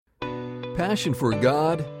passion for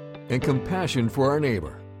God, and compassion for our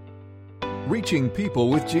neighbor. Reaching people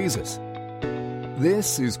with Jesus.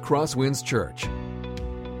 This is Crosswinds Church.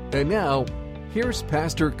 And now, here's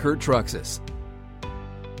Pastor Kurt Truxas.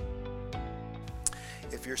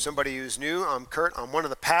 If you're somebody who's new, I'm Kurt. I'm one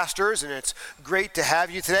of the pastors, and it's great to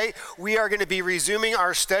have you today. We are going to be resuming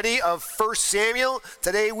our study of 1 Samuel.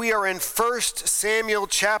 Today we are in 1 Samuel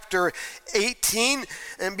chapter 18.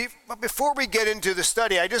 And before we get into the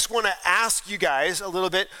study, I just want to ask you guys a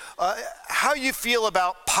little bit how you feel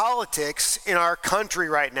about politics in our country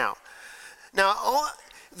right now. Now,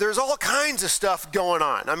 there's all kinds of stuff going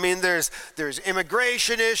on. I mean, there's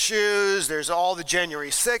immigration issues, there's all the January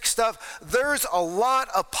 6th stuff. There's a lot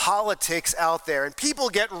of politics out there, and people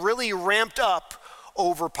get really ramped up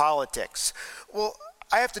over politics. Well,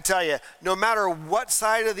 I have to tell you, no matter what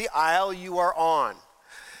side of the aisle you are on,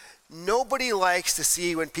 nobody likes to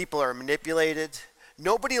see when people are manipulated.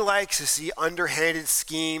 Nobody likes to see underhanded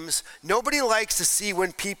schemes. Nobody likes to see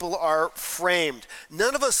when people are framed.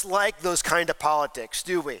 None of us like those kind of politics,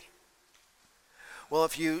 do we? Well,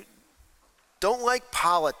 if you don't like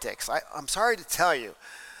politics, I'm sorry to tell you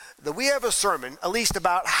that we have a sermon, at least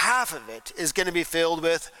about half of it is going to be filled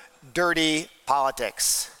with dirty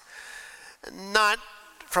politics. Not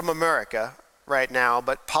from America right now,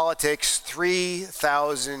 but politics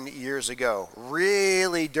 3,000 years ago.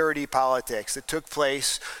 Really dirty politics that took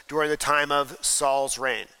place during the time of Saul's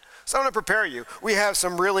reign. So I want to prepare you. We have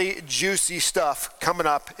some really juicy stuff coming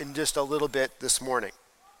up in just a little bit this morning.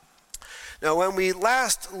 Now, when we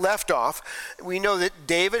last left off, we know that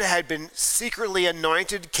David had been secretly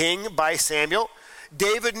anointed king by Samuel.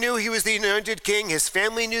 David knew he was the anointed king. His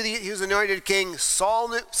family knew he was the anointed king.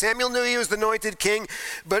 Samuel knew he was the anointed king.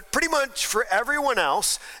 But pretty much for everyone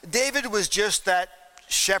else, David was just that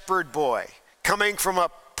shepherd boy coming from a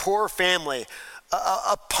poor family,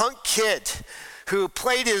 a punk kid who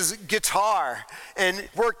played his guitar and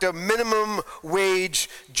worked a minimum wage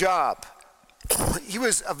job. He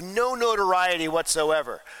was of no notoriety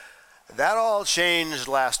whatsoever. That all changed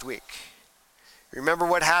last week. Remember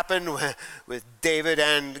what happened with David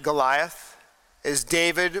and Goliath? As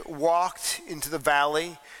David walked into the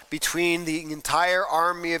valley between the entire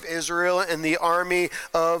army of Israel and the army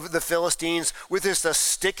of the Philistines with just a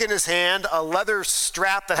stick in his hand, a leather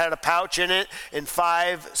strap that had a pouch in it, and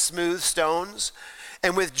 5 smooth stones.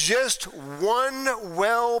 And with just one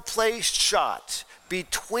well-placed shot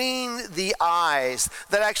between the eyes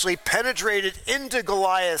that actually penetrated into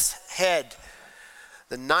Goliath's head,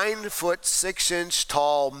 the 9-foot 6-inch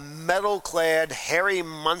tall, metal-clad, hairy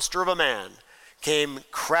monster of a man came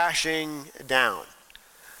crashing down.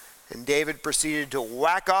 And David proceeded to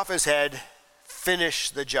whack off his head, finish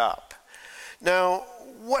the job. Now,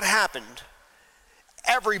 what happened?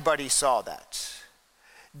 Everybody saw that.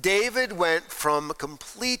 David went from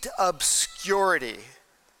complete obscurity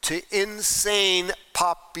to insane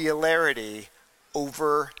popularity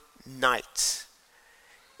overnight.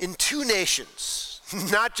 In 2 nations.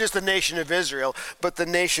 Not just the nation of Israel, but the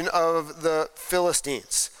nation of the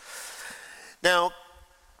Philistines. Now,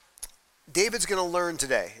 David's going to learn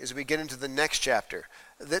today, as we get into the next chapter,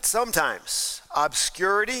 that sometimes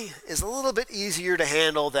obscurity is a little bit easier to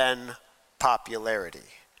handle than popularity.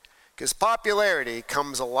 Because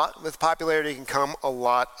with popularity can come a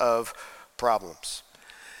lot of problems.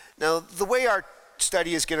 Now, the way our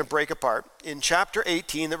study is going to break apart. In chapter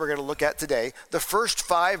 18 that we're going to look at today, the first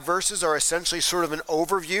 5 verses are essentially sort of an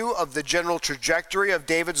overview of the general trajectory of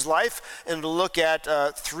David's life, and to look at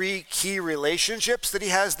 3 key relationships that he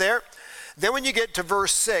has there. Then when you get to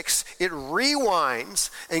verse 6, it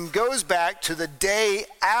rewinds and goes back to the day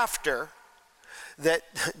after that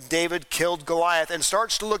David killed Goliath and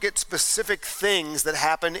starts to look at specific things that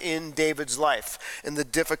happen in David's life and the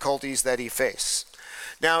difficulties that he faced.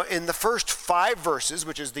 Now, in the first 5 verses,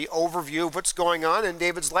 which is the overview of what's going on in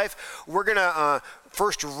David's life, we're going to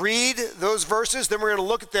first read those verses, then we're going to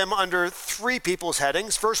look at them under 3 people's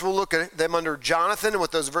headings. First, we'll look at them under Jonathan and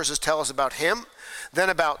what those verses tell us about him,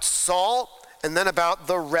 then about Saul, and then about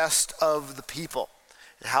the rest of the people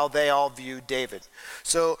and how they all viewed David.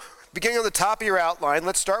 So, beginning on the top of your outline,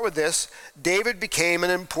 let's start with this. David became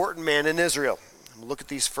an important man in Israel. We'll look at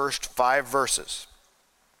these first 5 verses.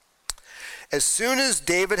 As soon as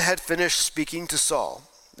David had finished speaking to Saul,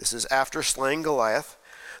 this is after slaying Goliath,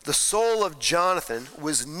 the soul of Jonathan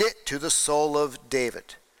was knit to the soul of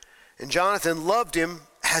David. And Jonathan loved him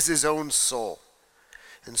as his own soul.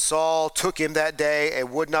 And Saul took him that day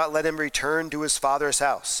and would not let him return to his father's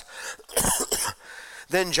house.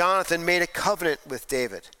 Then Jonathan made a covenant with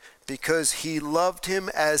David because he loved him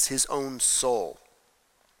as his own soul.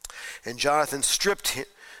 And Jonathan stripped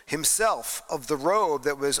himself of the robe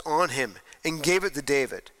that was on him and gave it to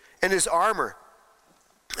David, and his armor,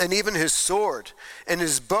 and even his sword, and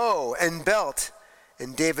his bow and belt.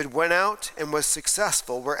 And David went out and was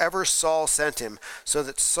successful wherever Saul sent him, so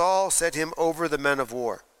that Saul set him over the men of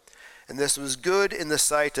war. And this was good in the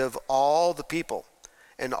sight of all the people,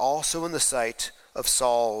 and also in the sight of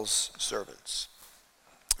Saul's servants.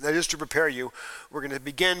 Now, just to prepare you, we're going to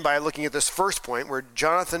begin by looking at this first point where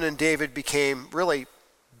Jonathan and David became really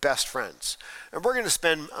best friends. And we're going to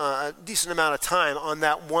spend a decent amount of time on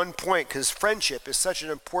that one point because friendship is such an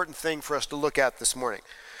important thing for us to look at this morning.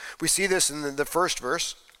 We see this in the first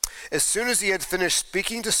verse. As soon as he had finished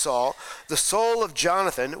speaking to Saul, the soul of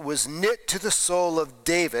Jonathan was knit to the soul of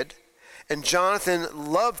David, and Jonathan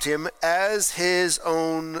loved him as his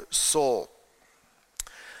own soul.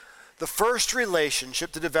 The first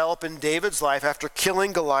relationship to develop in David's life after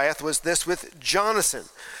killing Goliath was this with Jonathan.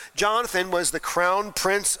 Jonathan was the crown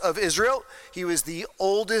prince of Israel. He was the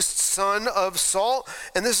oldest son of Saul,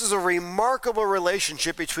 and this is a remarkable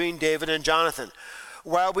relationship between David and Jonathan.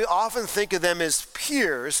 While we often think of them as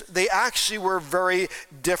peers, they actually were very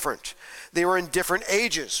different. They were in different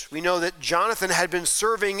ages. We know that Jonathan had been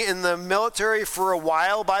serving in the military for a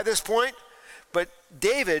while by this point, but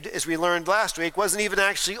David, as we learned last week, wasn't even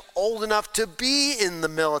actually old enough to be in the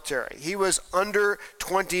military. He was under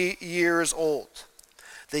 20 years old.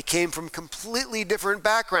 They came from completely different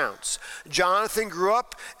backgrounds. Jonathan grew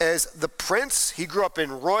up as the prince. He grew up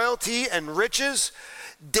in royalty and riches.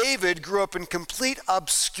 David grew up in complete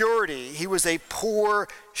obscurity. He was a poor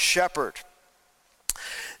shepherd.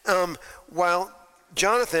 While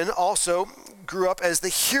Jonathan also grew up as the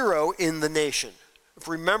hero in the nation. If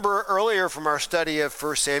you remember earlier from our study of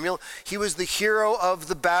 1 Samuel, he was the hero of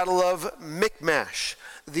the Battle of Michmash,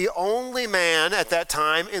 the only man at that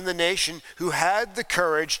time in the nation who had the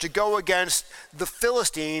courage to go against the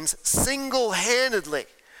Philistines single-handedly.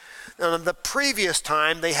 The previous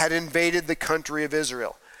time they had invaded the country of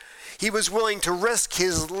Israel. He was willing to risk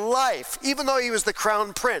his life, even though he was the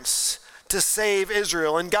crown prince, to save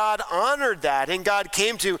Israel. And God honored that, and God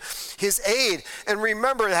came to his aid. And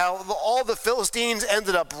remember how all the Philistines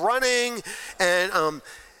ended up running. And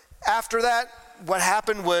after that, what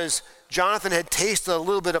happened was Jonathan had tasted a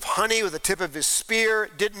little bit of honey with the tip of his spear,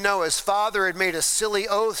 didn't know his father had made a silly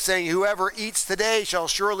oath saying, "Whoever eats today shall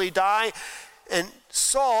surely die." And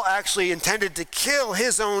Saul actually intended to kill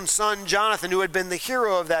his own son Jonathan, who had been the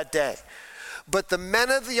hero of that day. But the men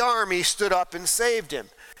of the army stood up and saved him.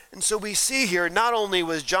 And so we see here, not only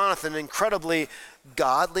was Jonathan an incredibly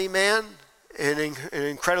godly man, an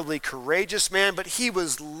incredibly courageous man, but he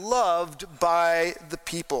was loved by the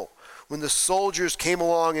people when the soldiers came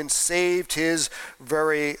along and saved his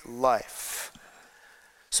very life.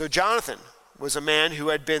 So Jonathan was a man who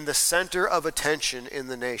had been the center of attention in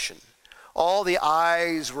the nation. All the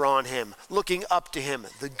eyes were on him, looking up to him,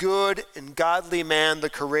 the good and godly man, the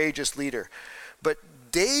courageous leader. But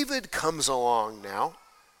David comes along now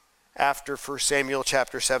after 1 Samuel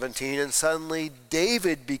chapter 17, and suddenly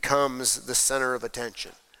David becomes the center of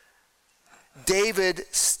attention. David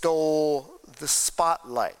stole the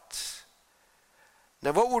spotlight.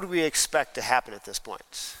 Now, what would we expect to happen at this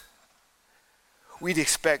point? We'd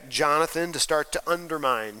expect Jonathan to start to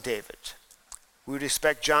undermine David. We would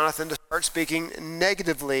expect Jonathan to start speaking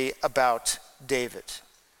negatively about David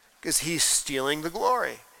because he's stealing the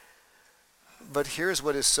glory. But here's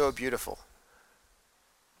what is so beautiful.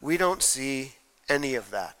 We don't see any of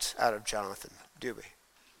that out of Jonathan, do we?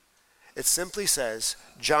 It simply says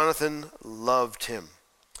Jonathan loved him.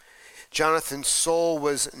 Jonathan's soul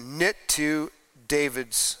was knit to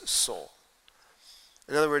David's soul.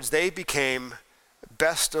 In other words, they became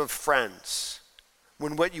best of friends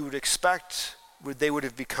when what you would expect they would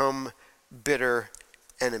have become bitter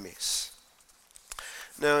enemies.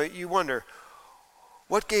 Now, you wonder,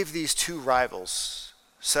 what gave these two rivals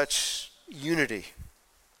such unity?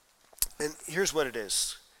 And here's what it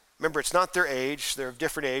is. Remember, it's not their age. They're of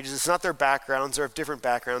different ages. It's not their backgrounds. They're of different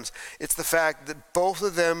backgrounds. It's the fact that both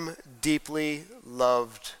of them deeply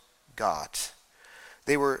loved God.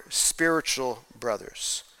 They were spiritual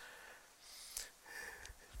brothers.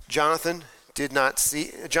 Jonathan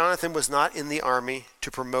was not in the army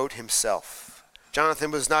to promote himself.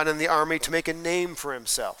 Jonathan was not in the army to make a name for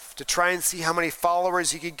himself, to try and see how many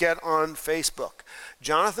followers he could get on Facebook.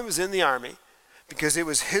 Jonathan was in the army because it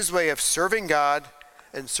was his way of serving God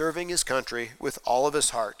and serving his country with all of his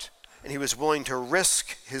heart. And he was willing to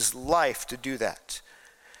risk his life to do that.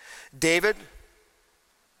 David,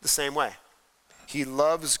 the same way. He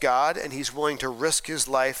loves God and he's willing to risk his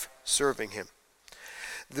life serving him.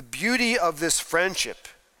 The beauty of this friendship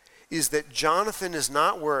is that Jonathan is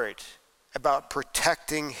not worried about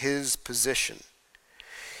protecting his position.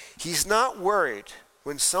 He's not worried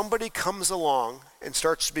when somebody comes along and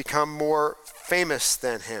starts to become more famous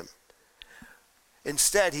than him.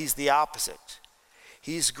 Instead, he's the opposite.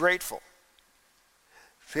 He's grateful.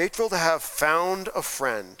 Grateful to have found a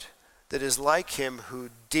friend that is like him, who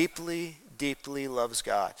deeply, deeply loves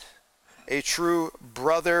God. A true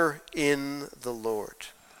brother in the Lord.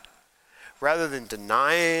 Rather than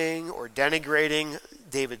denying or denigrating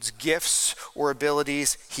David's gifts or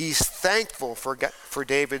abilities, he's thankful for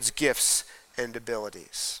David's gifts and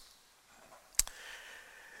abilities.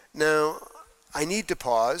 Now, I need to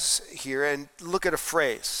pause here and look at a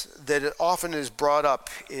phrase that often is brought up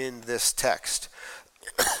in this text.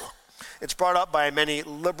 It's brought up by many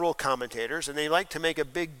liberal commentators, and they like to make a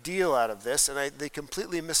big deal out of this, and they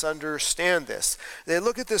completely misunderstand this. They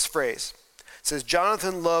look at this phrase. It says,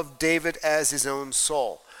 Jonathan loved David as his own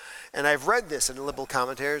soul. And I've read this in liberal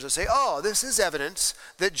commentators and say, oh, this is evidence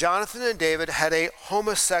that Jonathan and David had a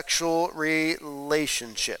homosexual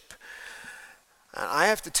relationship. And I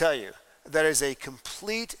have to tell you, that is a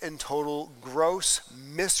complete and total gross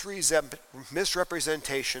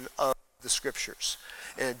misrepresentation of the scriptures.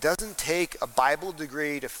 And it doesn't take a Bible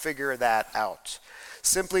degree to figure that out.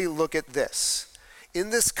 Simply look at this. In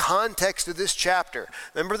this context of this chapter,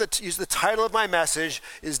 remember the title of my message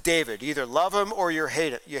is David. Either love him or you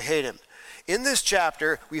hate him. In this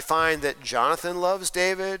chapter, we find that Jonathan loves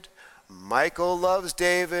David, Michal loves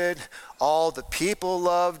David, all the people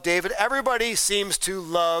love David. Everybody seems to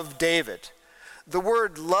love David. The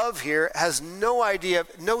word love here has no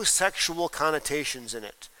sexual connotations in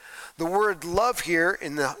it. The word love here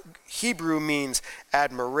in the Hebrew means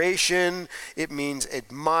admiration, it means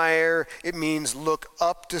admire, it means look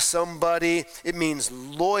up to somebody, it means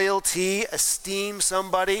loyalty, esteem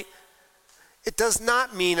somebody. It does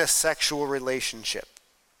not mean a sexual relationship.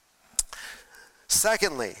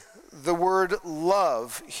 Secondly, the word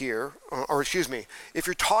love here, if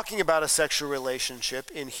you're talking about a sexual relationship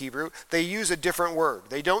in Hebrew, they use a different word.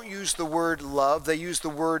 They don't use the word love, they use the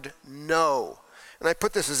word know. And I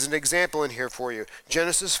put this as an example in here for you.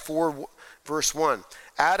 Genesis 4, verse 1.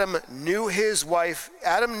 Adam knew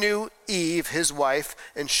Eve, his wife,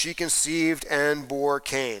 and she conceived and bore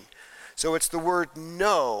Cain. So it's the word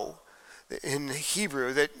know in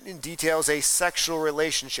Hebrew that details a sexual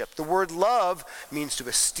relationship. The word love means to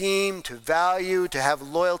esteem, to value, to have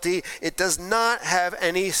loyalty. It does not have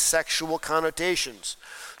any sexual connotations.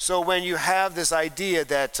 So when you have this idea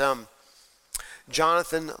that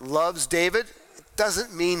Jonathan loves David,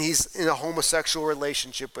 doesn't mean he's in a homosexual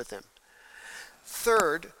relationship with him.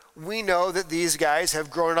 Third, we know that these guys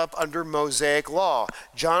have grown up under Mosaic law.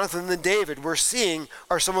 Jonathan and David, we're seeing,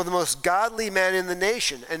 are some of the most godly men in the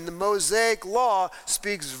nation. And the Mosaic law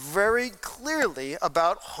speaks very clearly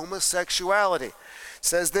about homosexuality. It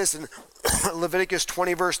says this in Leviticus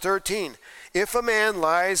 20, verse 13. If a man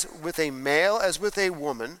lies with a male as with a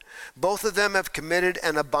woman, both of them have committed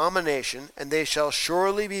an abomination, and they shall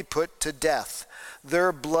surely be put to death.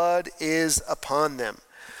 Their blood is upon them.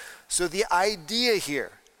 So the idea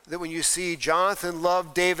here that when you see Jonathan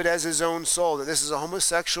loved David as his own soul, that this is a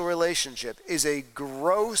homosexual relationship, is a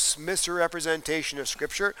gross misrepresentation of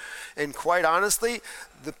Scripture. And quite honestly,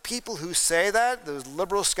 the people who say that, those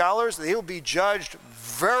liberal scholars, they will be judged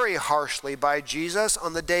very harshly by Jesus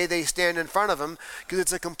on the day they stand in front of him, because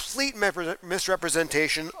it's a complete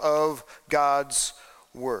misrepresentation of God's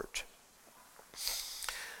word.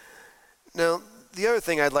 Now, the other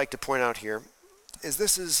thing I'd like to point out here is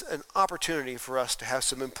this is an opportunity for us to have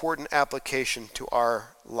some important application to our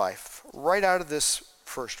life right out of this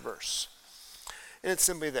first verse. And it's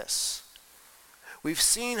simply this. We've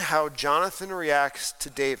seen how Jonathan reacts to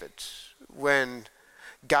David when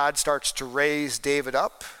God starts to raise David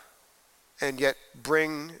up and yet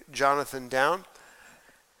bring Jonathan down.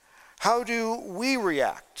 How do we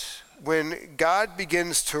react when God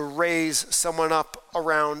begins to raise someone up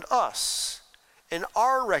around us and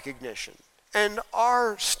our recognition and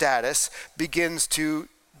our status begins to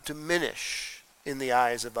diminish in the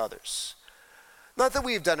eyes of others? Not that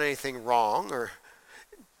we've done anything wrong or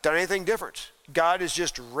done anything different. God is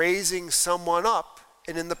just raising someone up,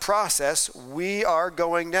 and in the process, we are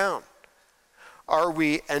going down. Are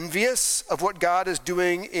we envious of what God is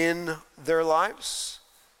doing in their lives?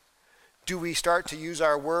 Do we start to use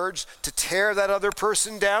our words to tear that other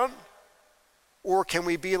person down? Or can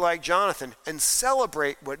we be like Jonathan and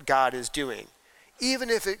celebrate what God is doing, even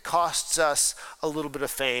if it costs us a little bit of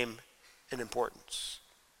fame and importance?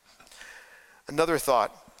 Another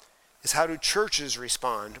thought is, how do churches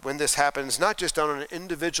respond when this happens, not just on an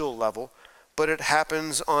individual level, but it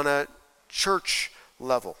happens on a church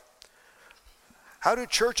level. How do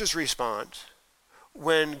churches respond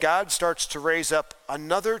when God starts to raise up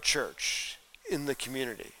another church in the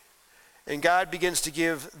community? And God begins to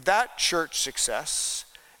give that church success,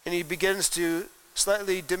 and he begins to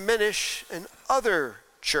slightly diminish an other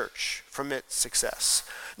church from its success.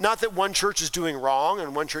 Not that one church is doing wrong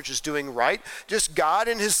and one church is doing right, just God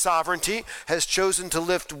in his sovereignty has chosen to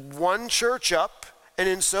lift one church up, and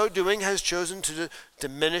in so doing has chosen to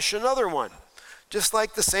diminish another one. Just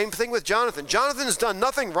like the same thing with Jonathan. Jonathan has done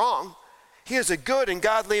nothing wrong. He is a good and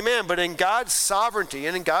godly man, but in God's sovereignty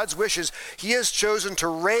and in God's wishes, he has chosen to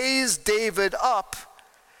raise David up,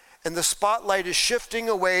 and the spotlight is shifting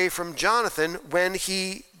away from Jonathan when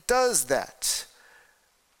he does that.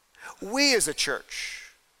 We as a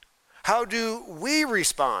church, how do we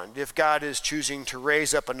respond if God is choosing to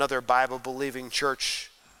raise up another Bible-believing church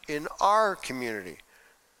in our community?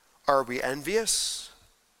 Are we envious?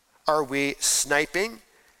 Are we sniping?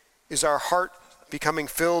 Is our heart becoming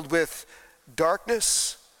filled with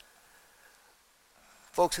darkness?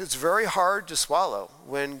 Folks, it's very hard to swallow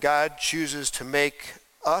when God chooses to make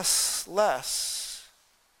us less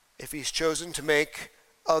if he's chosen to make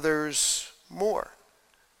others more.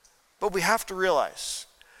 But we have to realize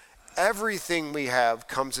everything we have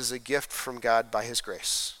comes as a gift from God by his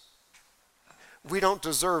grace. We don't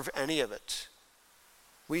deserve any of it.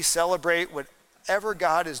 We celebrate whatever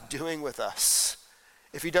God is doing with us.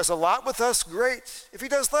 If he does a lot with us, great. If he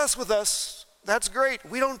does less with us, that's great.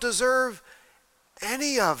 We don't deserve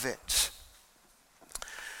any of it.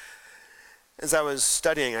 As I was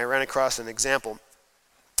studying, I ran across an example.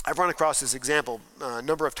 I've run across this example a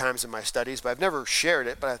number of times in my studies, but I've never shared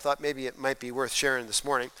it, but I thought maybe it might be worth sharing this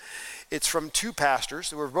morning. It's from two pastors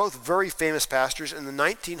who were both very famous pastors in the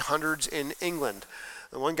 1900s in England.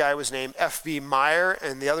 The one guy was named F.B. Meyer,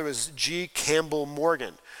 and the other was G. Campbell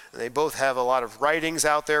Morgan. And they both have a lot of writings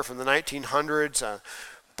out there from the 1900s,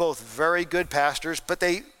 both very good pastors, but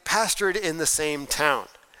they pastored in the same town.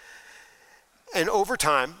 And over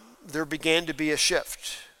time, there began to be a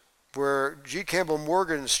shift where G. Campbell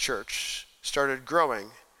Morgan's church started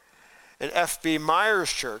growing and F.B.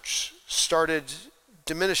 Meyer's church started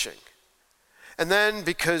diminishing. And then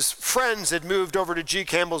because friends had moved over to G.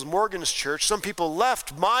 Campbell Morgan's church, some people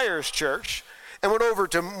left Meyer's church and went over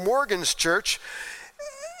to Morgan's church.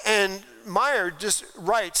 And Meyer just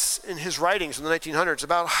writes in his writings in the 1900s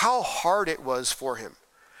about how hard it was for him,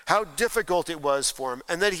 how difficult it was for him,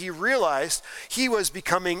 and that he realized he was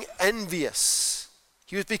becoming envious.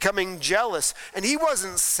 He was becoming jealous, and he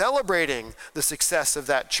wasn't celebrating the success of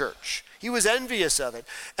that church. He was envious of it.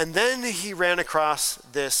 And then he ran across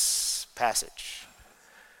this passage.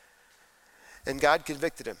 And God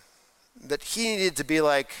convicted him that he needed to be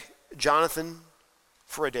like Jonathan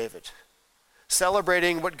for a David,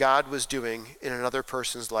 celebrating what God was doing in another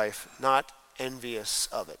person's life, not envious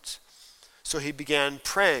of it. So he began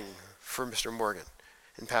praying for Mr. Morgan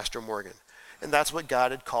and Pastor Morgan. And that's what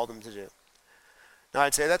God had called him to do. Now,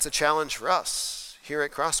 I'd say that's a challenge for us here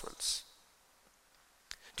at Crosswinds.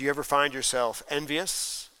 Do you ever find yourself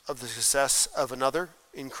envious of the success of another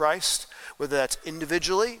in Christ, whether that's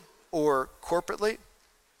individually or corporately?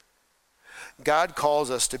 God calls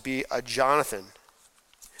us to be a Jonathan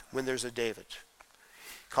when there's a David.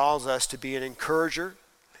 He calls us to be an encourager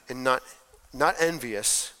and not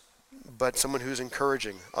envious, but someone who's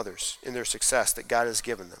encouraging others in their success that God has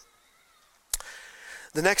given them.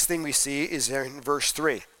 The next thing we see is there in verse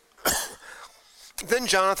 3. Then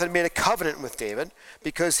Jonathan made a covenant with David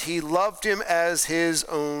because he loved him as his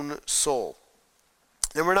own soul.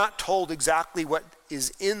 And we're not told exactly what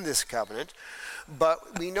is in this covenant,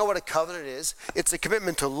 but we know what a covenant is. It's a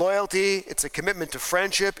commitment to loyalty. It's a commitment to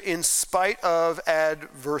friendship in spite of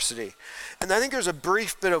adversity. And I think there's a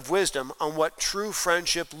brief bit of wisdom on what true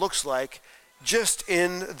friendship looks like just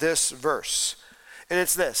in this verse. And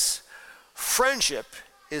it's this. Friendship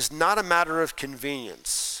is not a matter of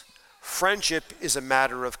convenience. Friendship is a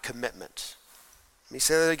matter of commitment. Let me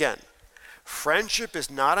say that again. Friendship is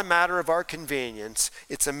not a matter of our convenience.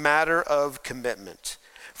 It's a matter of commitment.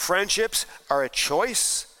 Friendships are a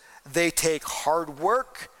choice. They take hard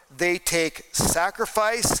work. They take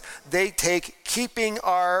sacrifice. They take keeping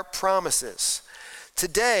our promises.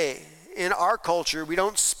 Today, in our culture, we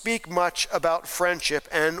don't speak much about friendship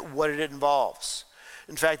and what it involves.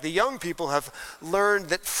 In fact, the young people have learned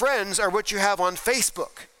that friends are what you have on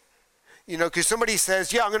Facebook. You know, because somebody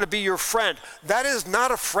says, yeah, I'm going to be your friend. That is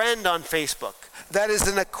not a friend on Facebook. That is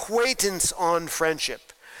an acquaintance on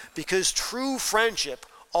friendship. Because true friendship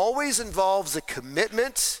always involves a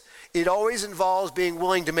commitment. It always involves being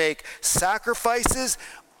willing to make sacrifices,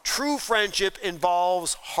 True friendship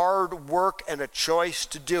involves hard work and a choice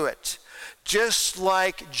to do it. Just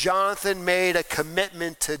like Jonathan made a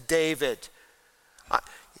commitment to David.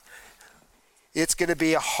 It's going to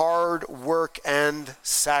be a hard work and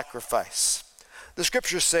sacrifice. The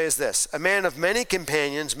scripture says this, a man of many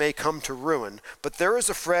companions may come to ruin, but there is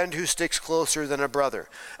a friend who sticks closer than a brother.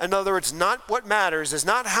 In other words, not what matters is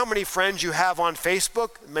not how many friends you have on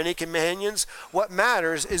Facebook, many companions. What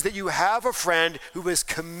matters is that you have a friend who is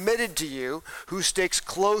committed to you, who sticks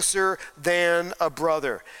closer than a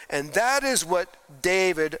brother. And that is what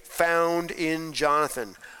David found in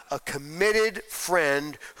Jonathan, a committed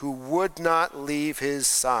friend who would not leave his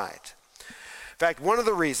side. In fact, one of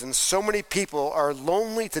the reasons so many people are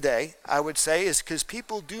lonely today, I would say, is because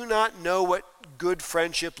people do not know what good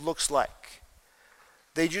friendship looks like.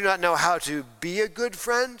 They do not know how to be a good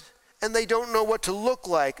friend, and they don't know what to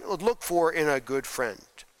look for in a good friend.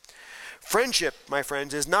 Friendship, my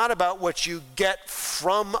friends, is not about what you get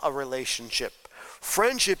from a relationship.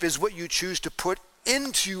 Friendship is what you choose to put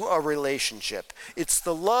into a relationship. It's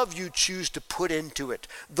the love you choose to put into it,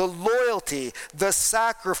 the loyalty, the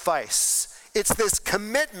sacrifice. It's this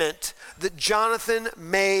commitment that Jonathan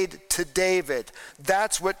made to David.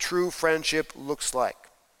 That's what true friendship looks like.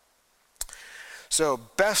 So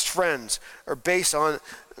best friendships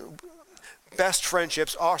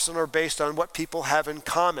often are based on what people have in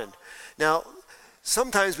common. Now,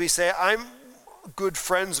 sometimes we say, I'm good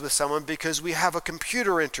friends with someone because we have a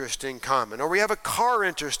computer interest in common, or we have a car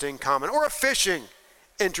interest in common, or a fishing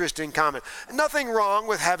interest in common. Nothing wrong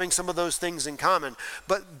with having some of those things in common,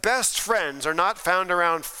 but best friends are not found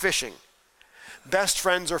around fishing. Best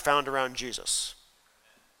friends are found around Jesus.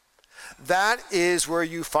 That is where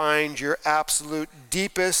you find your absolute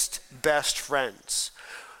deepest best friends.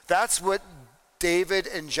 That's what David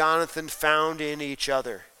and Jonathan found in each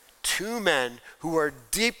other. Two men who are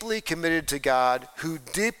deeply committed to God, who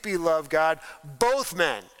deeply love God, both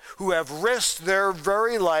men who have risked their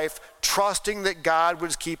very life trusting that God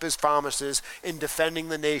would keep his promises in defending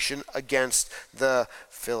the nation against the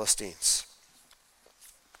Philistines.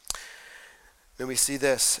 Then we see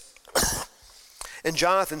this. And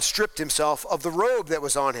Jonathan stripped himself of the robe that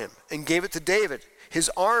was on him and gave it to David,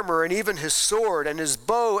 his armor and even his sword and his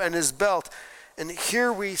bow and his belt. And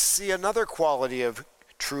here we see another quality of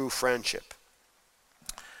true friendship.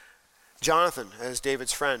 Jonathan, as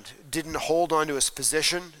David's friend, didn't hold on to his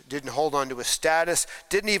position, didn't hold on to his status,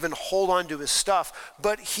 didn't even hold on to his stuff,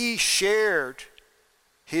 but he shared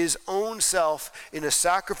his own self in a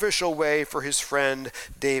sacrificial way for his friend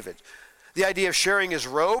David. The idea of sharing his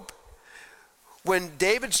robe, when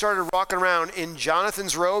David started walking around in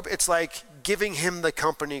Jonathan's robe, it's like giving him the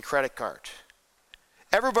company credit card.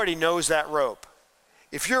 Everybody knows that robe.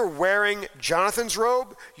 If you're wearing Jonathan's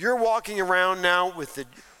robe, you're walking around now with the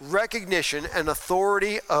recognition and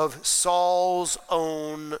authority of Saul's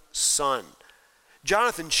own son.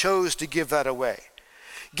 Jonathan chose to give that away.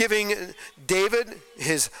 Giving David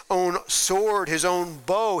his own sword, his own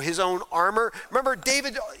bow, his own armor. Remember,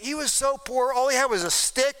 David, he was so poor, all he had was a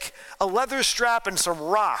stick, a leather strap, and some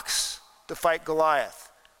rocks to fight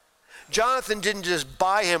Goliath. Jonathan didn't just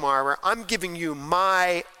buy him armor. I'm giving you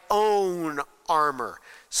my own armor.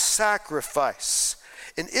 Sacrifice.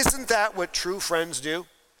 And isn't that what true friends do?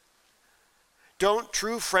 Don't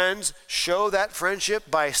true friends show that friendship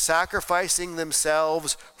by sacrificing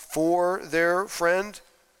themselves for their friend?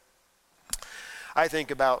 I think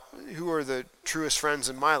about who are the truest friends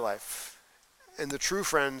in my life. And the true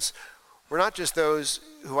friends were not just those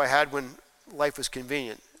who I had when life was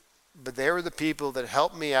convenient, but they were the people that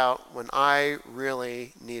helped me out when I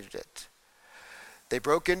really needed it. They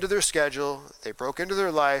broke into their schedule, they broke into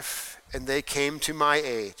their life, and they came to my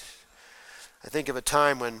aid. I think of a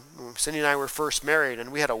time when Cindy and I were first married, and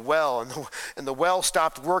we had a well, and the well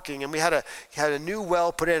stopped working, and we had a new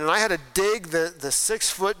well put in, and I had to dig the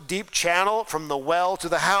 6-foot deep channel from the well to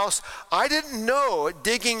the house. I didn't know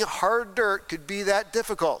digging hard dirt could be that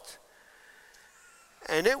difficult.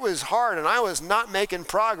 And it was hard, and I was not making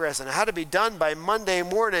progress, and it had to be done by Monday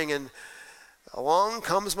morning, and along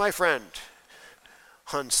comes my friend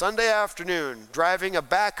on Sunday afternoon, driving a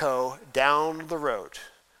backhoe down the road.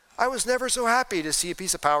 I was never so happy to see a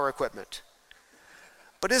piece of power equipment.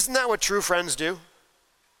 But isn't that what true friends do?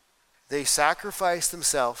 They sacrifice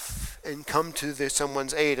themselves and come to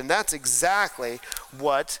someone's aid. And that's exactly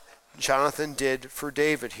what Jonathan did for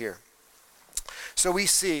David here. So we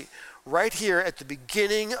see right here at the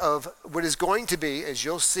beginning of what is going to be, as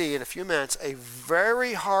you'll see in a few minutes, a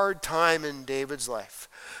very hard time in David's life.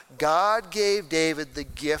 God gave David the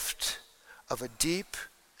gift of a deep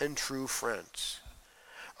and true friend.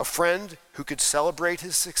 a friend who could celebrate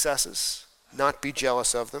his successes, not be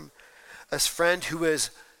jealous of them, a friend who is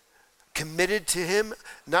committed to him,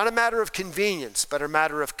 not a matter of convenience, but a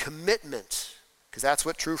matter of commitment, because that's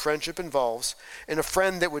what true friendship involves, and a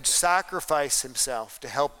friend that would sacrifice himself to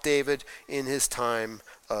help David in his time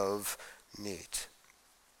of need.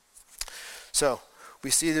 So we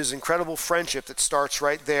see there's incredible friendship that starts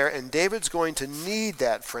right there, and David's going to need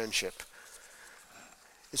that friendship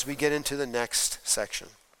as we get into the next section.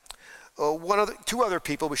 Two other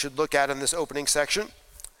people we should look at in this opening section.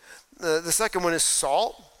 The second one is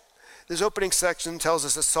Saul. This opening section tells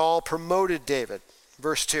us that Saul promoted David.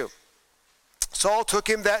 Verse 2. Saul took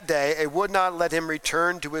him that day and would not let him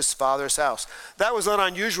return to his father's house. That was not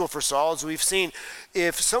unusual for Saul, as we've seen.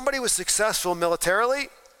 If somebody was successful militarily,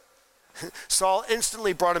 Saul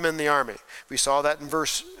instantly brought him in the army. We saw that in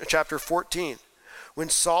chapter 14. When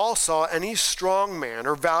Saul saw any strong man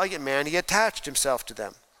or valiant man, he attached himself to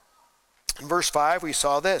them. In verse 5, we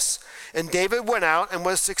saw this. And David went out and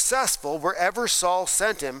was successful wherever Saul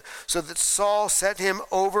sent him, so that Saul set him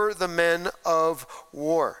over the men of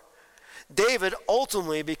war. David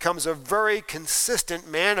ultimately becomes a very consistent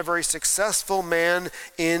man, a very successful man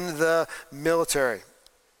in the military.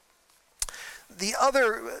 The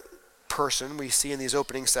other person we see in these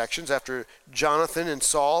opening sections after Jonathan and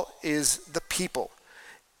Saul is the people.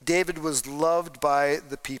 David was loved by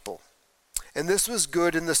the people. And this was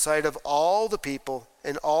good in the sight of all the people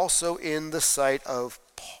and also in the sight of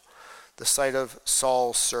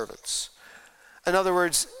Saul's servants. In other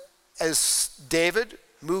words, as David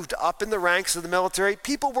moved up in the ranks of the military,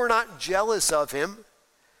 people were not jealous of him.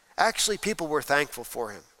 Actually, people were thankful for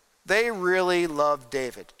him. They really loved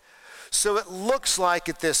David. So it looks like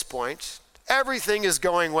at this point, everything is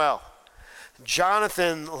going well.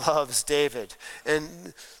 Jonathan loves David,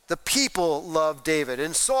 and the people love David,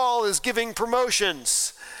 and Saul is giving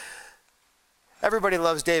promotions. Everybody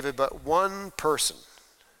loves David, but one person.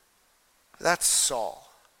 That's Saul.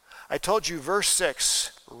 I told you verse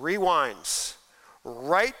 6 rewinds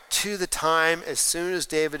right to the time as soon as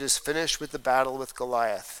David is finished with the battle with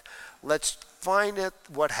Goliath. Let's find out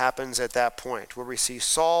what happens at that point, where we see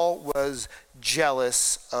Saul was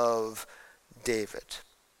jealous of David.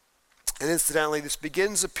 And incidentally, this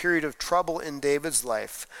begins a period of trouble in David's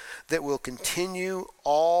life that will continue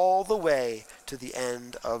all the way to the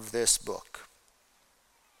end of this book.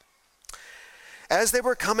 As they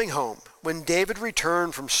were coming home, when David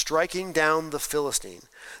returned from striking down the Philistine,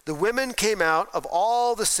 the women came out of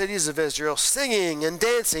all the cities of Israel singing and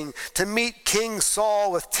dancing to meet King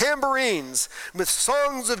Saul with tambourines, with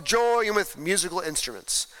songs of joy, and with musical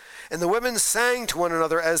instruments. And the women sang to one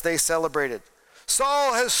another as they celebrated.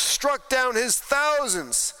 Saul has struck down his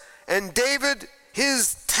thousands, and David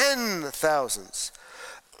his 10,000s.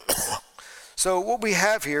 So what we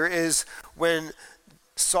have here is when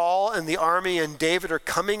Saul and the army and David are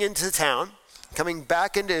coming into town, coming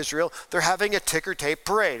back into Israel, they're having a ticker tape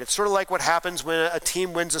parade. It's sort of like what happens when a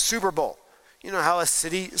team wins a Super Bowl. You know how a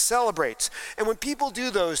city celebrates. And when people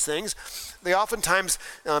do those things, they oftentimes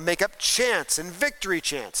make up chants and victory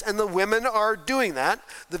chants. And the women are doing that.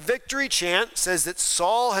 The victory chant says that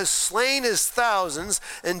Saul has slain his thousands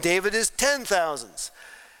and David his 10,000s.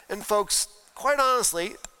 And folks, quite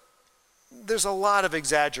honestly, there's a lot of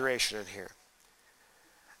exaggeration in here.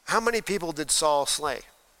 How many people did Saul slay?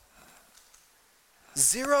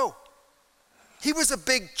 0. He was a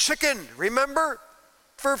big chicken, remember?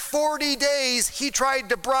 For 40 days, he tried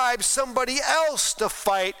to bribe somebody else to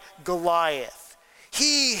fight Goliath.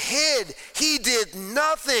 He hid. He did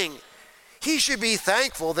nothing. He should be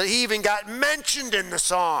thankful that he even got mentioned in the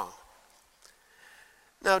song.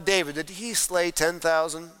 Now, David, did he slay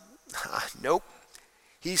 10,000? Nope.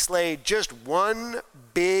 He slayed just one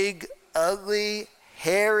big, ugly,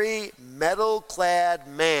 hairy, metal-clad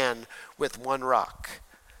man with one rock.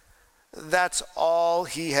 That's all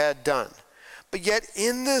he had done. But yet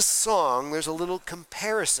in this song, there's a little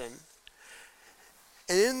comparison.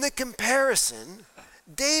 And in the comparison,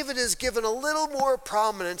 David is given a little more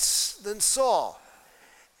prominence than Saul.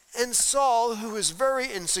 And Saul, who is very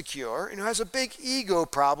insecure and who has a big ego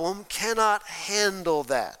problem, cannot handle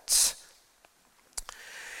that.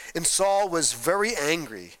 And Saul was very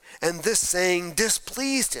angry, and this saying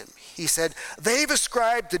displeased him. He said, "They've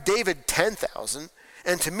ascribed to David 10,000,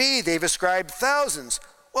 and to me they've ascribed thousands.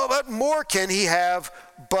 Well, what more can he have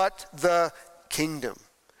but the kingdom?"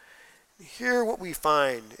 Here what we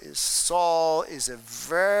find is Saul is a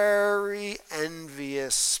very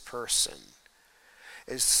envious person.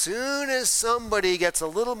 As soon as somebody gets a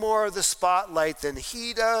little more of the spotlight than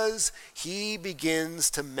he does, he begins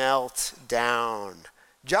to melt down.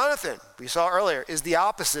 Jonathan, we saw earlier, is the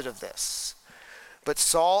opposite of this. But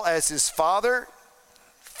Saul, as his father,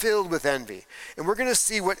 filled with envy. And we're going to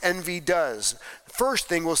see what envy does. First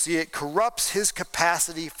thing we'll see, it corrupts his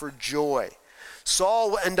capacity for joy.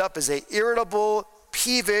 Saul will end up as an irritable,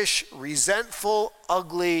 peevish, resentful,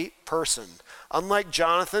 ugly person. Unlike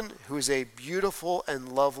Jonathan, who is a beautiful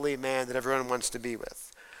and lovely man that everyone wants to be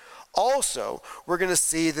with. Also, we're going to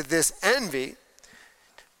see that this envy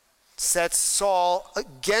sets Saul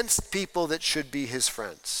against people that should be his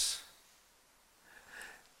friends.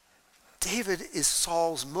 David is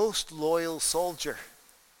Saul's most loyal soldier.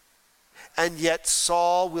 And yet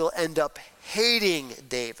Saul will end up hating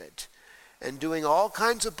David and doing all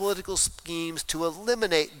kinds of political schemes to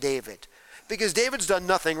eliminate David. Because David's done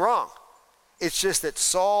nothing wrong. It's just that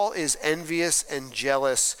Saul is envious and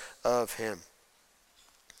jealous of him.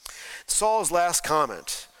 Saul's last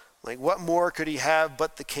comment, like what more could he have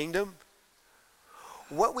but the kingdom?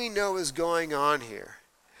 What we know is going on here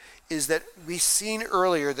is that we've seen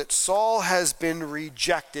earlier that Saul has been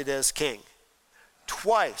rejected as king.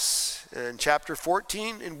 Twice, in chapter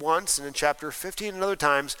 14 and once, and in chapter 15 and other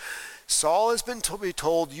times, Saul has been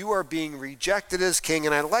told, you are being rejected as king.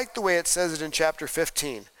 And I like the way it says it in chapter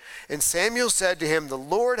 15. And Samuel said to him, the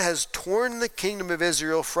Lord has torn the kingdom of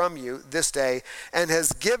Israel from you this day and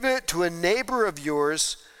has given it to a neighbor of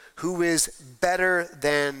yours who is better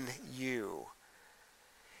than you.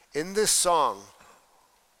 In this song,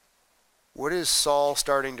 what is Saul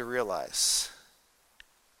starting to realize?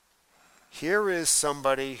 Here is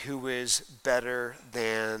somebody who is better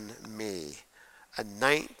than me. A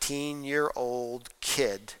 19-year-old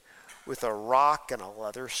kid with a rock and a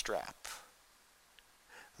leather strap.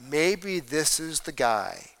 Maybe this is the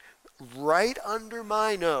guy right under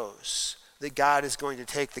my nose that God is going to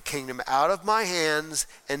take the kingdom out of my hands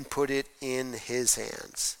and put it in his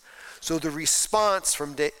hands. So the response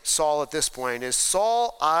from Saul at this point is,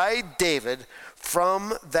 Saul eyed David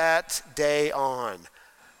from that day on.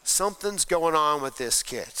 Something's going on with this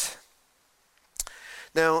kid.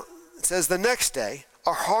 Now, it says the next day,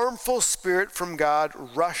 a harmful spirit from God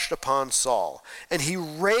rushed upon Saul, and he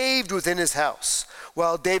raved within his house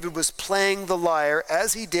while David was playing the lyre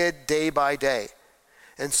as he did day by day.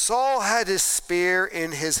 And Saul had his spear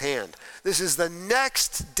in his hand. This is the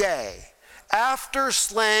next day after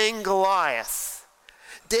slaying Goliath.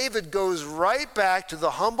 David goes right back to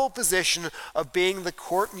the humble position of being the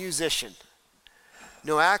court musician.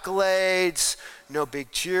 No accolades, no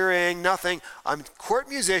big cheering, nothing. I'm a court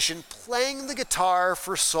musician playing the guitar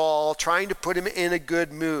for Saul, trying to put him in a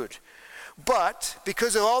good mood. But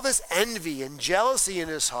because of all this envy and jealousy in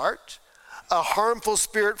his heart, a harmful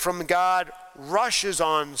spirit from God rushes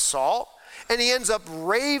on Saul, and he ends up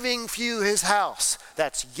raving through his house.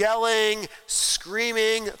 That's yelling,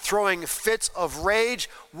 screaming, throwing fits of rage.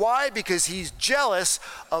 Why? Because he's jealous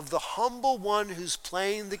of the humble one who's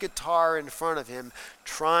playing the guitar in front of him,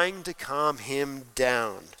 trying to calm him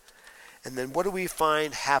down. And then what do we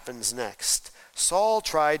find happens next? Saul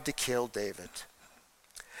tried to kill David.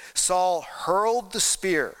 Saul hurled the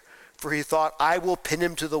spear, for he thought, I will pin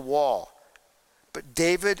him to the wall. But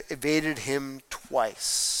David evaded him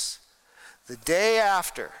twice. The day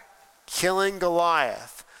after killing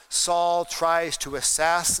Goliath, Saul tries to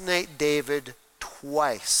assassinate David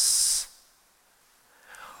twice.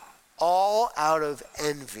 All out of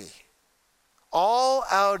envy. All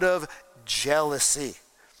out of jealousy.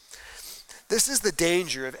 This is the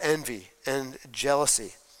danger of envy and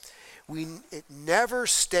jealousy. It never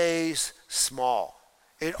stays small.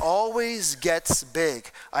 It always gets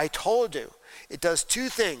big. I told you, it does two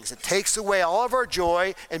things. It takes away all of our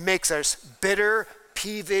joy and makes us bitter,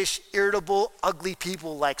 peevish, irritable, ugly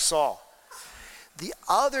people like Saul. The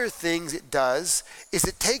other things it does is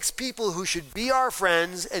it takes people who should be our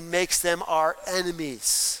friends and makes them our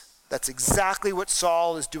enemies. That's exactly what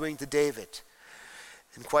Saul is doing to David.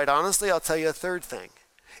 And quite honestly, I'll tell you a third thing.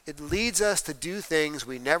 It leads us to do things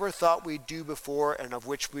we never thought we'd do before and of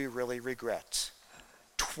which we really regret.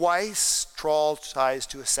 Twice Saul tries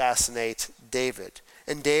to assassinate David,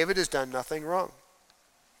 and David has done nothing wrong.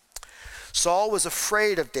 Saul was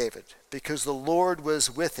afraid of David because the Lord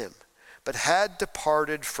was with him, but had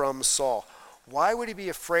departed from Saul. Why would he be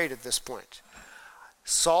afraid at this point?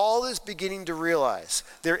 Saul is beginning to realize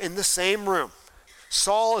they're in the same room.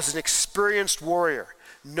 Saul is an experienced warrior.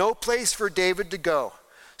 No place for David to go.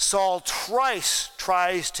 Saul twice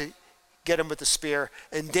tries to get him with the spear,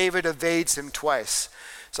 and David evades him twice.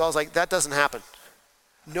 Saul's like, that doesn't happen.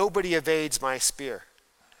 Nobody evades my spear.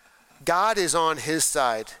 God is on his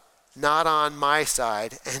side, not on my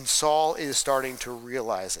side, and Saul is starting to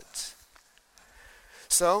realize it.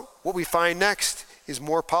 So what we find next is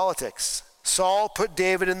more politics. Saul put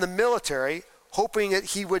David in the military, hoping that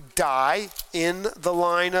he would die in the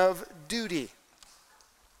line of duty.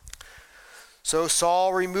 So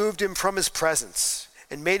Saul removed him from his presence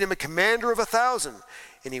and made him a commander of 1,000.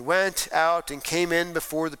 And he went out and came in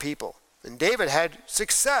before the people. And David had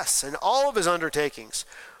success in all of his undertakings.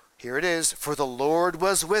 Here it is, for the Lord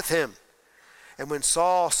was with him. And when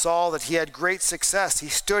Saul saw that he had great success, he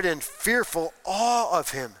stood in fearful awe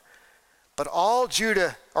of him. But all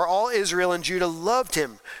Israel and Judah loved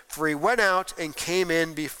him, for he went out and came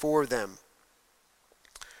in before them.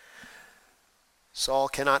 Saul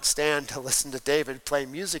cannot stand to listen to David play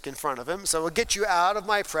music in front of him, so we'll get you out of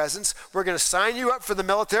my presence. We're going to sign you up for the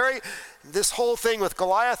military. This whole thing with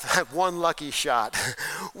Goliath, one lucky shot.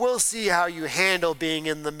 We'll see how you handle being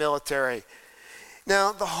in the military.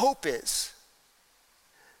 Now, the hope is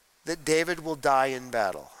that David will die in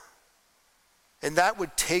battle. And that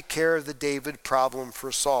would take care of the David problem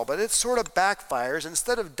for Saul. But it sort of backfires.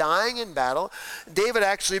 Instead of dying in battle, David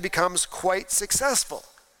actually becomes quite successful.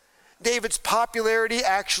 David's popularity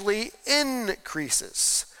actually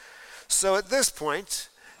increases. So at this point,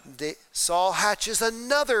 Saul hatches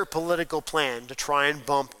another political plan to try and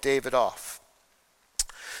bump David off.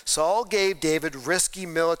 Saul gave David risky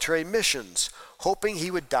military missions, hoping he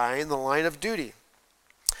would die in the line of duty.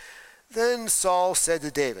 Then Saul said to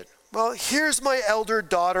David, well, here's my elder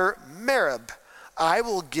daughter, Merab. I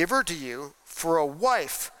will give her to you for a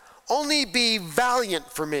wife. Only be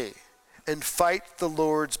valiant for me and fight the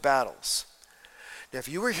Lord's battles. Now, if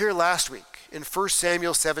you were here last week in 1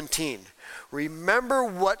 Samuel 17, remember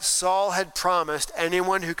what Saul had promised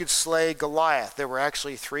anyone who could slay Goliath. There were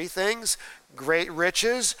actually 3 things: great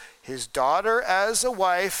riches, his daughter as a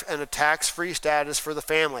wife, and a tax-free status for the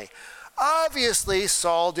family. Obviously,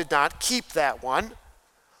 Saul did not keep that one.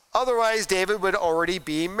 Otherwise, David would already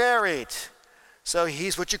be married. So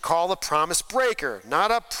he's what you call a promise breaker,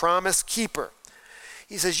 not a promise keeper.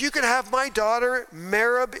 He says, you can have my daughter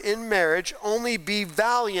Merab in marriage, only be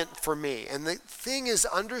valiant for me. And the thing is,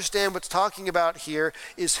 understand what's talking about here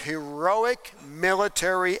is heroic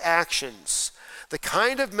military actions. The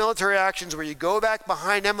kind of military actions where you go back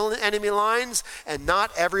behind enemy lines and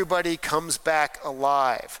not everybody comes back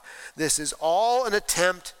alive. This is all an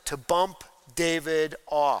attempt to bump David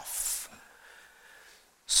off.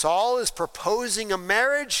 Saul is proposing a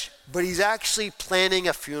marriage, but he's actually planning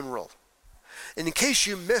a funeral. And in case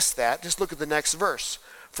you missed that, just look at the next verse.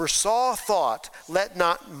 For Saul thought, let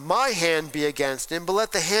not my hand be against him, but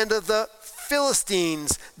let the hand of the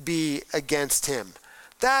Philistines be against him.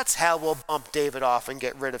 That's how we'll bump David off and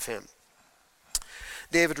get rid of him.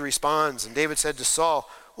 David responds, and David said to Saul,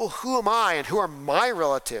 well, who am I and who are my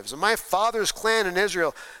relatives and my father's clan in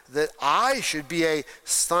Israel that I should be a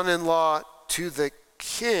son-in-law to the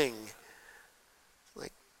king?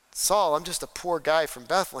 Like, Saul, I'm just a poor guy from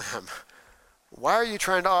Bethlehem. Why are you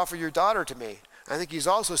trying to offer your daughter to me? I think he's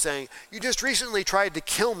also saying, you just recently tried to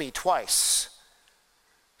kill me twice.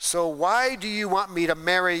 So why do you want me to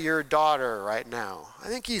marry your daughter right now? I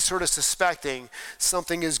think he's sort of suspecting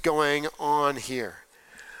something is going on here.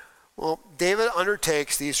 Well, David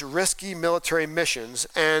undertakes these risky military missions,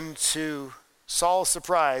 and to Saul's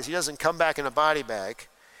surprise, he doesn't come back in a body bag.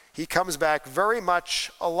 He comes back very much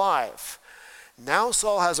alive. Now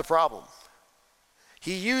Saul has a problem.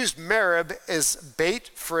 He used Merab as bait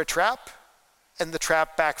for a trap, and the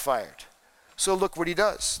trap backfired. So look what he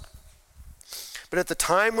does. But at the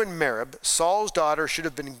time when Merab, Saul's daughter, should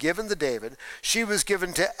have been given to David, she was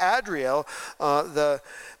given to Adriel, the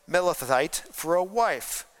Melathite, for a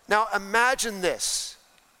wife. Now imagine this.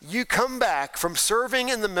 You come back from serving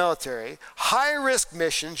in the military, high-risk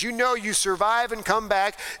missions, you know you survive and come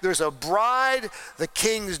back, there's a bride, the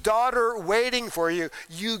king's daughter waiting for you.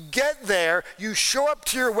 You get there, you show up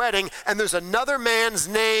to your wedding, and there's another man's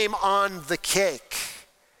name on the cake.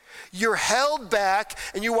 You're held back,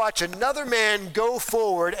 and you watch another man go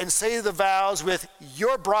forward and say the vows with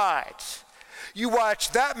your bride. You watch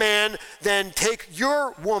that man then take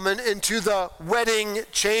your woman into the wedding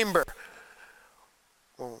chamber.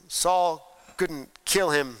 Well, Saul couldn't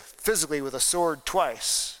kill him physically with a sword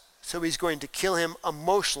twice, so he's going to kill him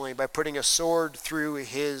emotionally by putting a sword through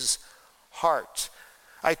his heart.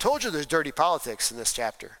 I told you there's dirty politics in this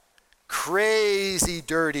chapter. Crazy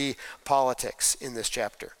dirty politics in this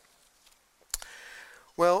chapter.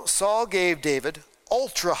 Well, Saul gave David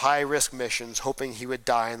ultra high-risk missions, hoping he would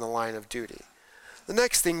die in the line of duty. The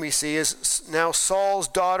next thing we see is now Saul's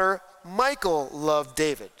daughter, Michal, loved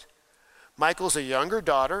David. Michal's a younger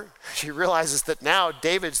daughter. She realizes that now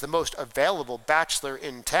David's the most available bachelor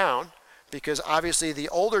in town because obviously the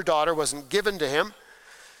older daughter wasn't given to him.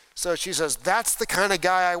 So she says, that's the kind of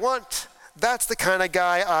guy I want. That's the kind of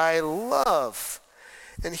guy I love.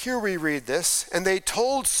 And here we read this, and they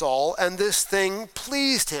told Saul, and this thing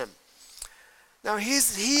pleased him. Now,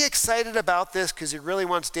 is he excited about this because he really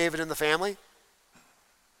wants David in the family?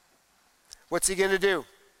 What's he going to do?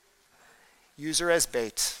 Use her as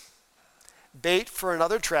bait. Bait for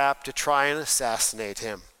another trap to try and assassinate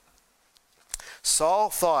him. Saul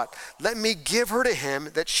thought, let me give her to him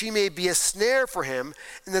that she may be a snare for him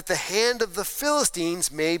and that the hand of the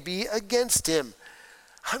Philistines may be against him.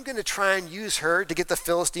 I'm going to try and use her to get the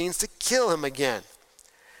Philistines to kill him again.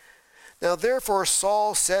 Now therefore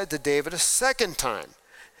Saul said to David a second time,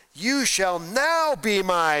 you shall now be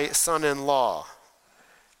my son-in-law.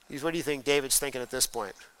 What do you think David's thinking at this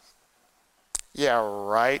point? Yeah,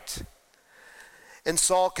 right. And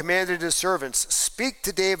Saul commanded his servants, speak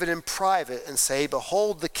to David in private and say,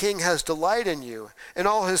 behold, the king has delight in you, and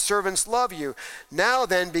all his servants love you. Now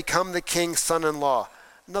then become the king's son-in-law.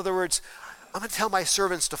 In other words, I'm going to tell my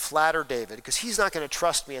servants to flatter David because he's not going to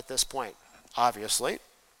trust me at this point, obviously.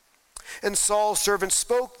 And Saul's servants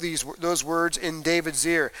spoke those words in David's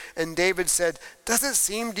ear. And David said, does it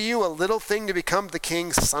seem to you a little thing to become the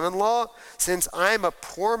king's son-in-law, since I'm a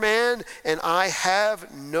poor man and I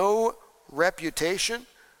have no reputation?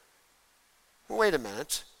 Well, wait a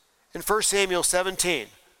minute. In 1 Samuel 17,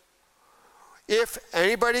 if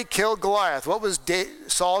anybody killed Goliath, what was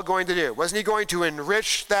Saul going to do? Wasn't he going to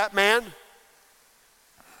enrich that man?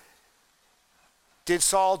 Did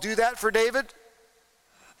Saul do that for David?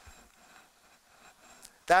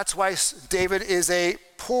 That's why David is a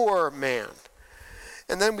poor man.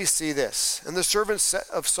 And then we see this. And the servants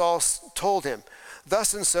of Saul told him,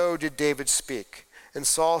 thus and so did David speak. And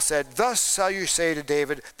Saul said, thus shall you say to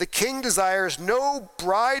David, the king desires no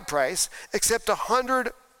bride price except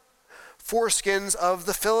 100 foreskins of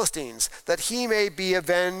the Philistines, that he may be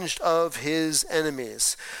avenged of his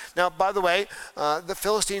enemies. Now, by the way, the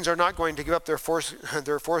Philistines are not going to give up their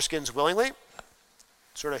foreskins willingly.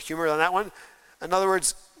 Sort of humor on that one. In other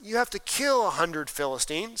words, you have to kill 100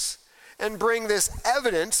 Philistines and bring this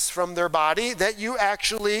evidence from their body that you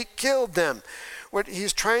actually killed them. What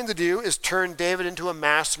he's trying to do is turn David into a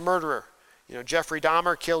mass murderer. You know, Jeffrey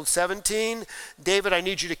Dahmer killed 17. David, I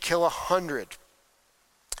need you to kill 100.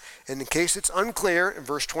 And in case it's unclear, in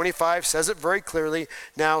verse 25 says it very clearly,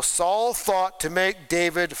 now Saul thought to make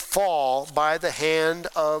David fall by the hand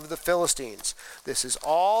of the Philistines. This is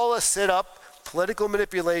all a sit-up political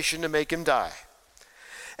manipulation to make him die.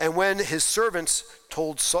 And when his servants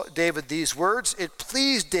told David these words, it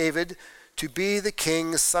pleased David to be the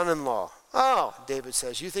king's son-in-law. Oh, David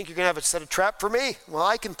says, you think you're going to have a set of trap for me? Well,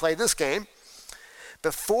 I can play this game.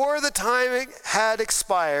 Before the time had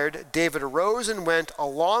expired, David arose and went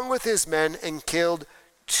along with his men and killed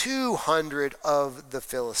 200 of the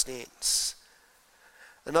Philistines.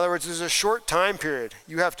 In other words, there's a short time period.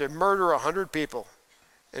 You have to murder 100 people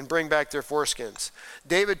and bring back their foreskins.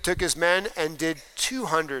 David took his men and did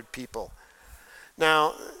 200 people.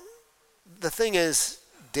 Now, the thing is,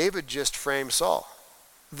 David just framed Saul.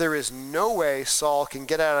 There is no way Saul can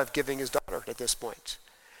get out of giving his daughter at this point.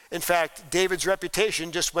 In fact, David's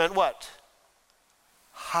reputation just went what?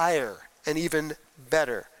 Higher and even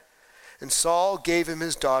better. And Saul gave him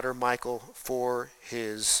his daughter Michal for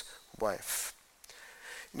his wife.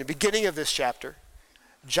 In the beginning of this chapter,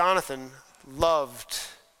 Jonathan loved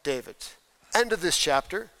David. End of this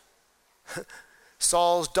chapter,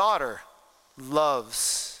 Saul's daughter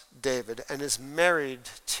loves David and is married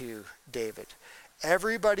to David.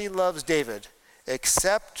 Everybody loves David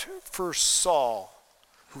except for Saul,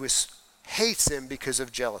 who hates him because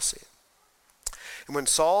of jealousy. And when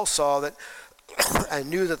Saul saw that and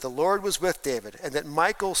knew that the Lord was with David and that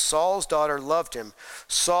Michal, Saul's daughter, loved him,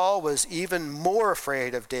 Saul was even more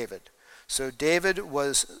afraid of David. So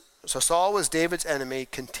Saul was David's enemy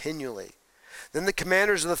continually. Then the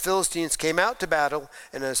commanders of the Philistines came out to battle,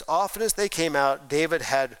 and as often as they came out, David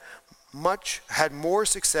had more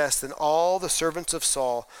success than all the servants of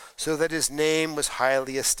Saul, so that his name was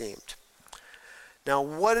highly esteemed. Now,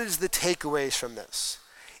 what is the takeaways from this?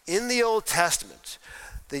 In the Old Testament,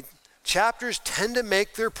 the chapters tend to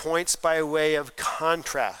make their points by way of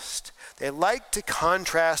contrast. They like to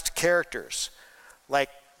contrast characters, like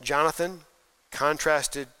Jonathan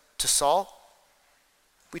contrasted to Saul.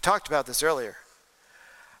 We talked about this earlier.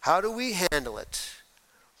 How do we handle it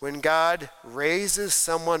when God raises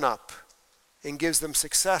someone up and gives them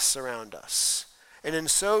success around us, and in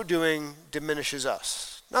so doing diminishes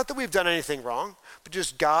us? Not that we've done anything wrong, but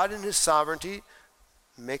just God in his sovereignty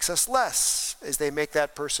makes us less as they make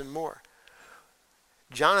that person more.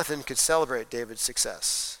 Jonathan could celebrate David's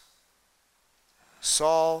success.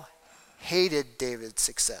 Saul hated David's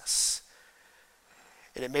success,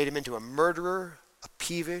 and it made him into a murderer, a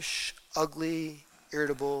peevish, ugly,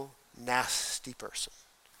 irritable, nasty person.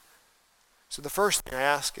 So the first thing I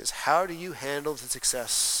ask is, how do you handle the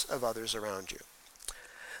success of others around you?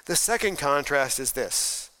 The second contrast is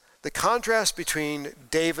this: the contrast between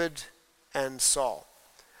David and Saul.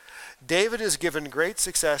 David is given great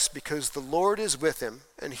success because the Lord is with him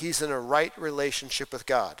and he's in a right relationship with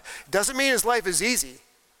God. It doesn't mean his life is easy.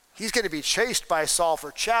 He's going to be chased by Saul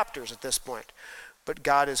for chapters at this point, but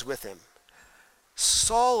God is with him.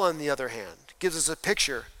 Saul, on the other hand, gives us a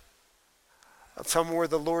picture of someone where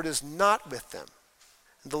the Lord is not with them.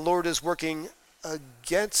 The Lord is working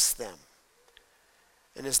against them.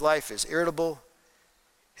 And his life is irritable,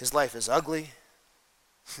 his life is ugly,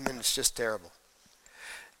 and it's just terrible.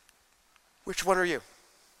 Which one are you?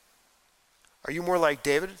 Are you more like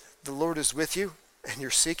David? The Lord is with you, and you're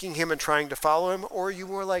seeking him and trying to follow him? Or are you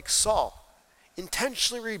more like Saul,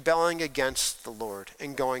 intentionally rebelling against the Lord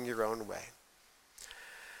and going your own way?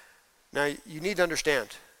 Now, you need to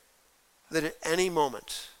understand that at any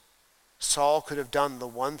moment, Saul could have done the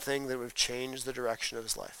one thing that would have changed the direction of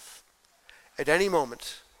his life. At any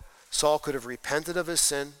moment, Saul could have repented of his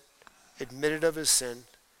sin, admitted of his sin,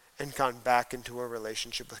 and gone back into a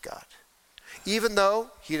relationship with God. Even though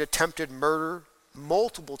he had attempted murder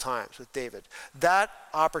multiple times with David, that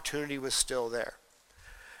opportunity was still there.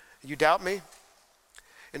 You doubt me?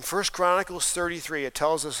 In 1 Chronicles 33, it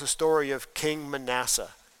tells us the story of King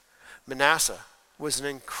Manasseh. Manasseh was an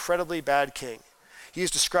incredibly bad king. He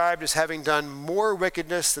is described as having done more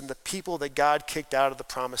wickedness than the people that God kicked out of the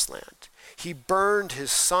promised land. He burned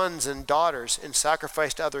his sons and daughters and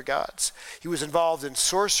sacrificed to other gods. He was involved in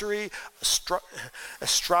sorcery,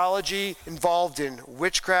 astrology, involved in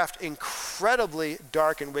witchcraft, incredibly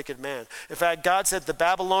dark and wicked man. In fact, God said the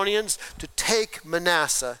Babylonians to take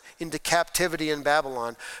Manasseh into captivity in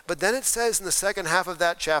Babylon. But then it says in the second half of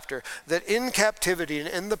that chapter that in captivity and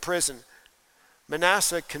in the prison,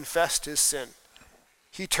 Manasseh confessed his sin.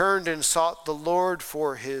 He turned and sought the Lord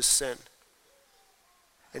for his sin.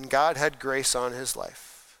 And God had grace on his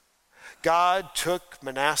life. God took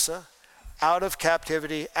Manasseh out of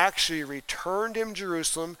captivity, actually returned him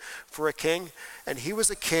Jerusalem for a king, and he was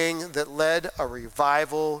a king that led a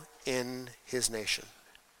revival in his nation.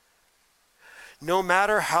 No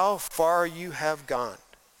matter how far you have gone,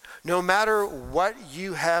 no matter what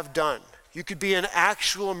you have done, you could be an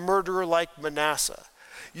actual murderer like Manasseh.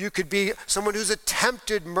 You could be someone who's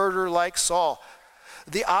attempted murder like Saul.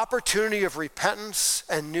 The opportunity of repentance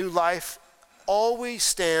and new life always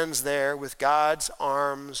stands there with God's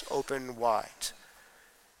arms open wide.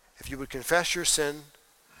 If you would confess your sin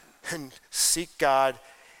and seek God,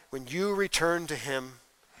 when you return to him,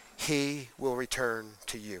 he will return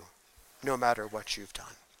to you, no matter what you've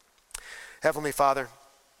done. Heavenly Father,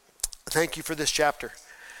 thank you for this chapter.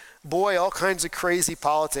 Boy, all kinds of crazy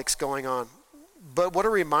politics going on. But what a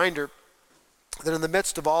reminder that in the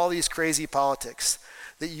midst of all these crazy politics,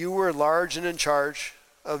 that you were large and in charge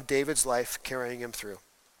of David's life, carrying him through.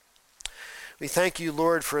 We thank you,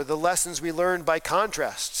 Lord, for the lessons we learned by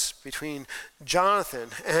contrasts between Jonathan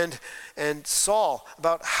and Saul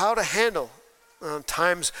about how to handle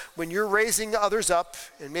times when you're raising others up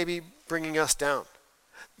and maybe bringing us down.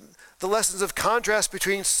 The lessons of contrast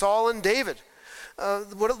between Saul and David,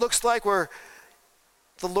 what it looks like where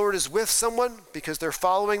the Lord is with someone because they're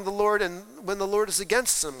following the Lord, and when the Lord is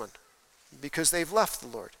against someone because they've left the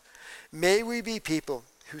Lord. May we be people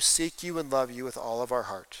who seek you and love you with all of our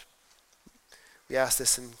heart. We ask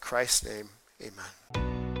this in Christ's name.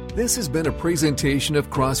 Amen. This has been a presentation of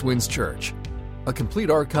Crosswinds Church. A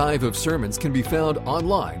complete archive of sermons can be found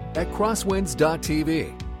online at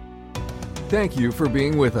crosswinds.tv. Thank you for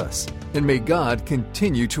being with us, and may God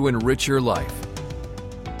continue to enrich your life.